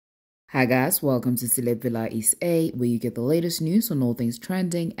Hi guys, welcome to Celeb Villa East A, where you get the latest news on all things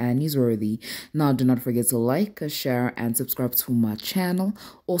trending and newsworthy. Now, do not forget to like, share, and subscribe to my channel.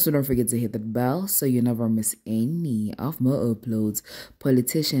 Also, don't forget to hit the bell so you never miss any of my uploads.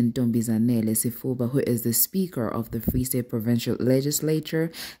 Politician Zanele Sifuba, who is the Speaker of the Free State Provincial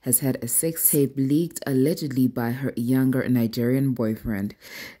Legislature, has had a sex tape leaked allegedly by her younger Nigerian boyfriend.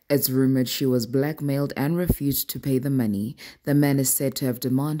 It's rumored she was blackmailed and refused to pay the money. The man is said to have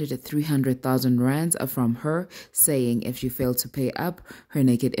demanded 300,000 rands from her, saying if she failed to pay up, her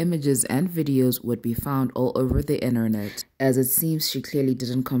naked images and videos would be found all over the internet. As it seems, she clearly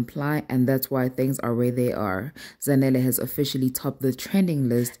didn't comply, and that's why things are where they are. Zanele has officially topped the trending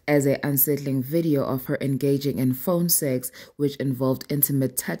list as an unsettling video of her engaging in phone sex, which involved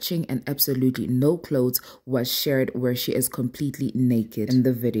intimate touching and absolutely no clothes, was shared where she is completely naked in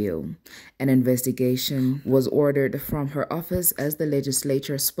the video. An investigation was ordered from her office as the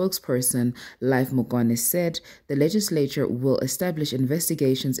legislature spokesperson, Life Mugone, said the legislature will establish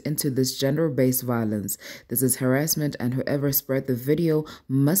investigations into this gender-based violence. This is harassment, and whoever spread the video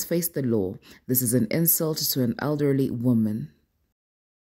must face the law. This is an insult to an elderly woman.